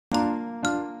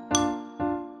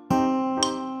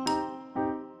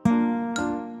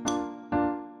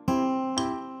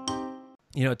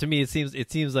To me, it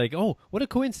seems like, oh, what a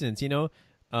coincidence.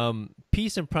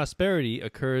 Peace and prosperity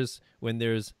occurs when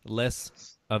there's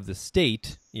less of the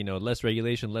state, less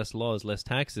regulation, less laws, less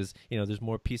taxes. There's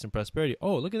more peace and prosperity.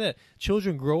 Oh, look at that.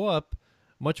 Children grow up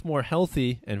much more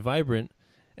healthy and vibrant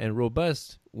and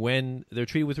robust when they're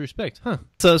treated with respect. Huh.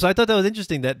 So I thought that was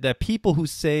interesting that people who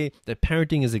say that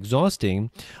parenting is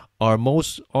exhausting are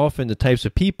most often the types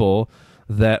of people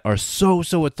that are so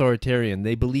authoritarian.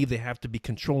 They believe they have to be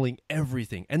controlling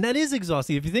everything. And that is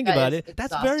exhausting. If you think That about is it,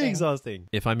 that's very exhausting. exhausting.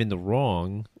 If I'm in the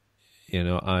wrong,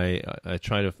 I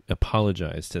try to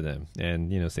apologize to them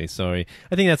and say sorry.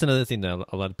 I think that's another thing that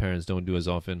a lot of parents don't do as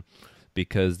often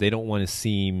because they don't want to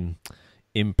seem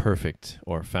imperfect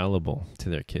or fallible to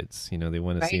their kids. They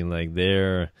want to Right. seem like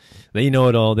they know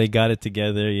it all, they got it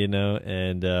together,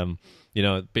 and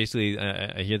basically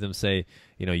I hear them say,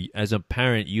 as a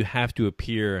parent, you have to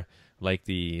appear like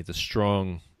the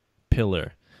strong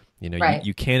pillar. Right.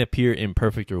 You can't appear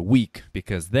imperfect or weak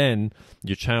because then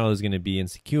your child is going to be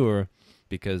insecure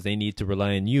because they need to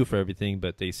rely on you for everything,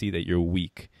 but they see that you're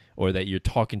weak or that you're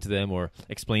talking to them or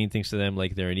explaining things to them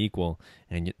like they're an equal,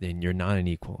 and then you're not an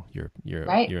equal.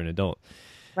 Right. You're an adult.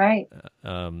 Right.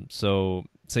 So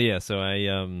yeah,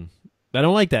 I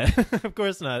don't like that. Of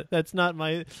course not. That's not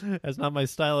my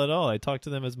style at all. I talk to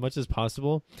them as much as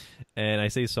possible, and I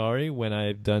say sorry when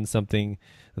I've done something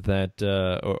that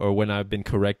or when I've been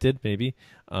corrected, maybe.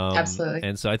 Absolutely.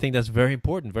 And so I think that's very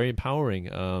important, very empowering.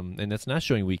 And that's not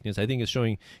showing weakness. I think it's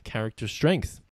showing character strength.